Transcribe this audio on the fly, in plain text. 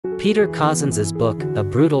Peter Cozzens' book, A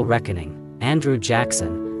Brutal Reckoning, Andrew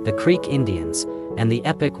Jackson, The Creek Indians, and the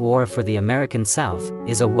Epic War for the American South,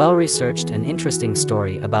 is a well-researched and interesting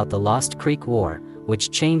story about the Lost Creek War,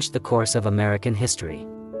 which changed the course of American history.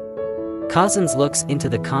 Cozzens looks into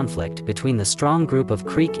the conflict between the strong group of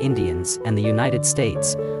Creek Indians and the United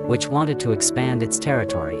States, which wanted to expand its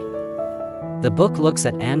territory. The book looks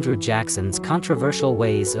at Andrew Jackson's controversial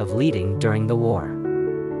ways of leading during the war.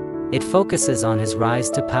 It focuses on his rise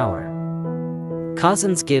to power.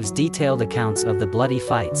 Cozzens gives detailed accounts of the bloody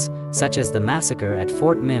fights, such as the massacre at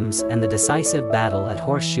Fort Mims and the decisive battle at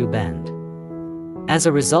Horseshoe Bend. As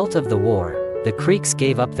a result of the war, the Creeks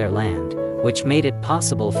gave up their land, which made it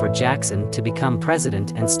possible for Jackson to become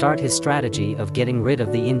president and start his strategy of getting rid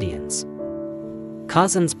of the Indians.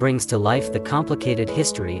 Cozzens brings to life the complicated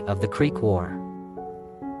history of the Creek War.